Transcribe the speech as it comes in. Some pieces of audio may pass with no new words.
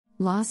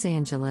Los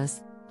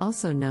Angeles,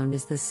 also known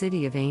as the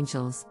City of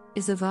Angels,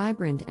 is a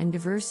vibrant and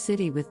diverse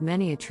city with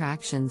many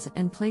attractions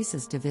and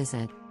places to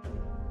visit.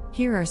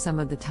 Here are some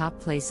of the top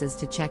places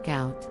to check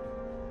out.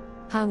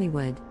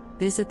 Hollywood.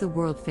 Visit the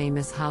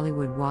world-famous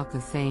Hollywood Walk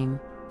of Fame,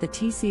 the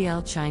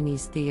TCL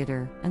Chinese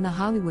Theater, and the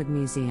Hollywood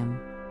Museum.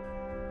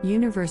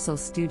 Universal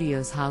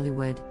Studios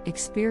Hollywood.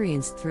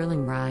 Experience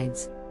thrilling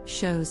rides,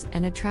 shows,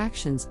 and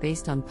attractions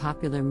based on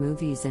popular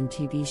movies and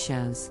TV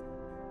shows.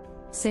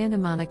 Santa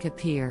Monica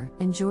Pier.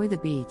 Enjoy the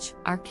beach,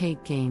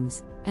 arcade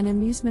games, and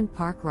amusement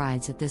park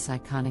rides at this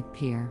iconic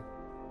pier.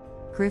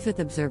 Griffith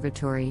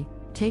Observatory.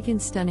 Take in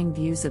stunning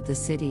views of the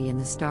city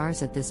and the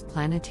stars at this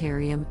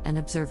planetarium and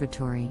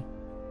observatory.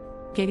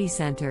 Getty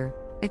Center.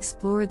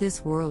 Explore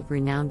this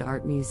world-renowned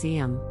art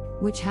museum,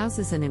 which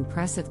houses an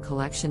impressive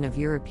collection of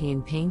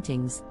European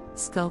paintings,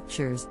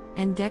 sculptures,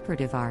 and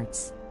decorative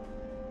arts.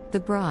 The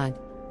Broad.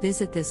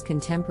 Visit this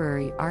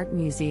contemporary art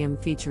museum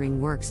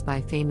featuring works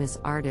by famous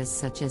artists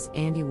such as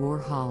Andy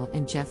Warhol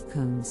and Jeff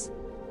Koons.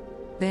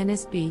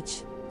 Venice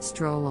Beach.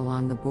 Stroll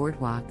along the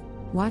boardwalk,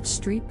 watch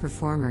street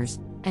performers,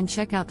 and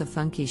check out the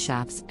funky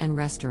shops and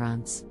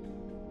restaurants.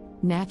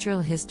 Natural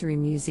History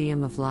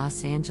Museum of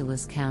Los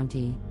Angeles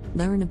County.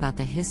 Learn about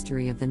the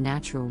history of the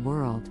natural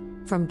world,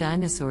 from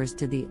dinosaurs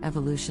to the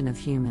evolution of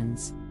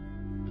humans.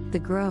 The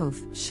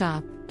Grove.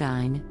 Shop,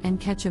 dine,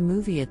 and catch a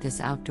movie at this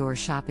outdoor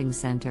shopping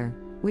center,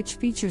 which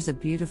features a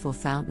beautiful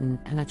fountain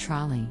and a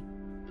trolley.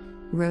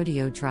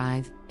 Rodeo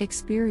Drive.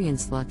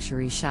 Experience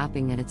luxury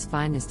shopping at its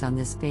finest on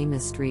this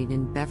famous street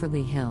in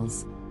Beverly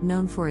Hills,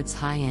 known for its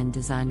high-end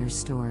designer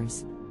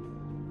stores.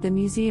 The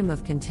Museum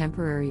of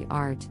Contemporary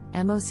Art,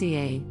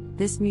 MOCA.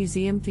 This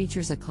museum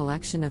features a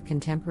collection of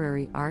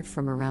contemporary art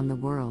from around the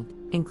world,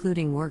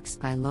 including works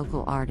by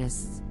local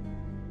artists.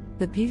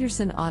 The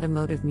Peterson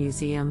Automotive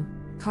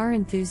Museum. Car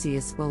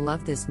enthusiasts will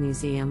love this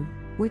museum,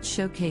 which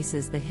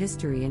showcases the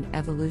history and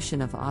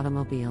evolution of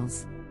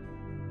automobiles.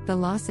 The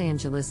Los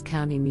Angeles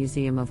County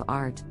Museum of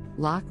Art,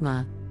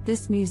 LACMA.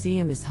 This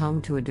museum is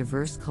home to a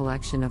diverse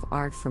collection of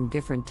art from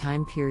different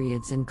time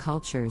periods and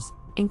cultures,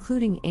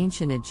 including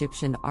ancient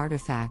Egyptian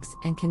artifacts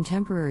and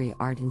contemporary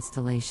art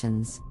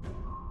installations.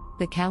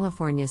 The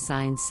California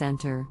Science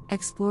Center.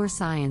 Explore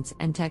science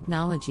and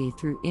technology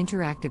through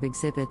interactive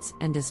exhibits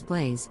and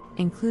displays,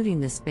 including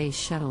the Space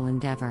Shuttle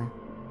Endeavour.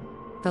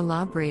 The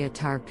La Brea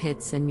Tar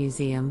Pits and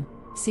Museum.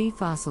 See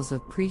fossils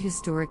of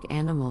prehistoric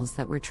animals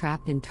that were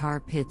trapped in tar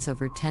pits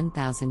over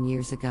 10,000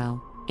 years ago,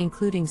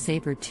 including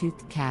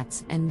saber-toothed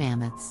cats and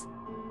mammoths.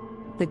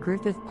 The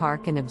Griffith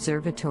Park and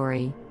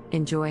Observatory.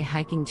 Enjoy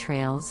hiking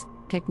trails,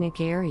 picnic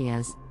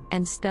areas,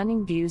 and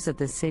stunning views of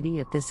the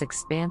city at this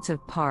expansive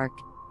park,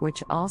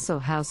 which also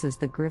houses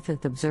the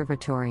Griffith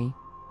Observatory.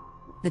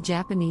 The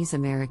Japanese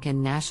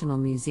American National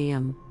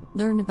Museum.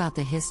 Learn about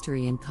the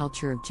history and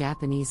culture of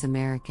Japanese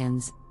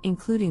Americans,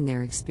 including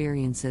their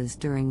experiences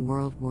during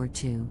World War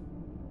II.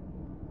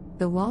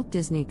 The Walt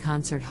Disney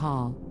Concert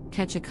Hall.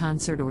 Catch a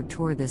concert or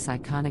tour this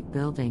iconic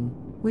building,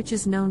 which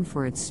is known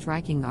for its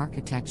striking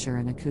architecture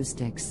and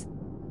acoustics.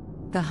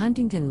 The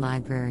Huntington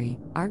Library,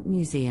 Art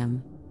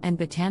Museum, and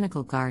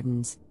Botanical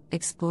Gardens.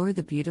 Explore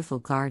the beautiful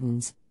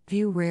gardens,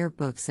 view rare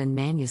books and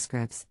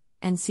manuscripts,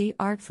 and see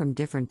art from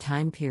different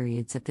time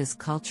periods at this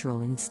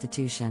cultural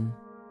institution.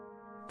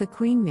 The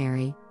Queen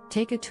Mary.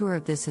 Take a tour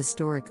of this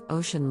historic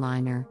ocean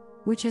liner,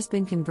 which has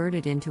been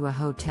converted into a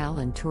hotel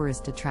and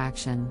tourist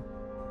attraction.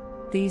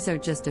 These are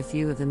just a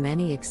few of the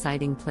many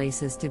exciting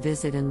places to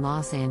visit in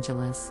Los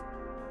Angeles.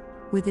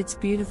 With its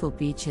beautiful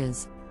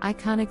beaches,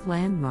 iconic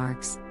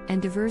landmarks, and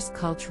diverse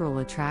cultural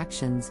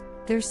attractions,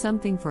 there's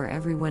something for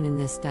everyone in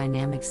this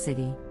dynamic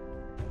city.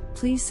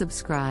 Please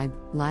subscribe,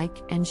 like,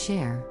 and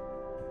share.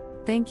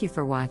 Thank you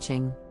for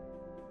watching.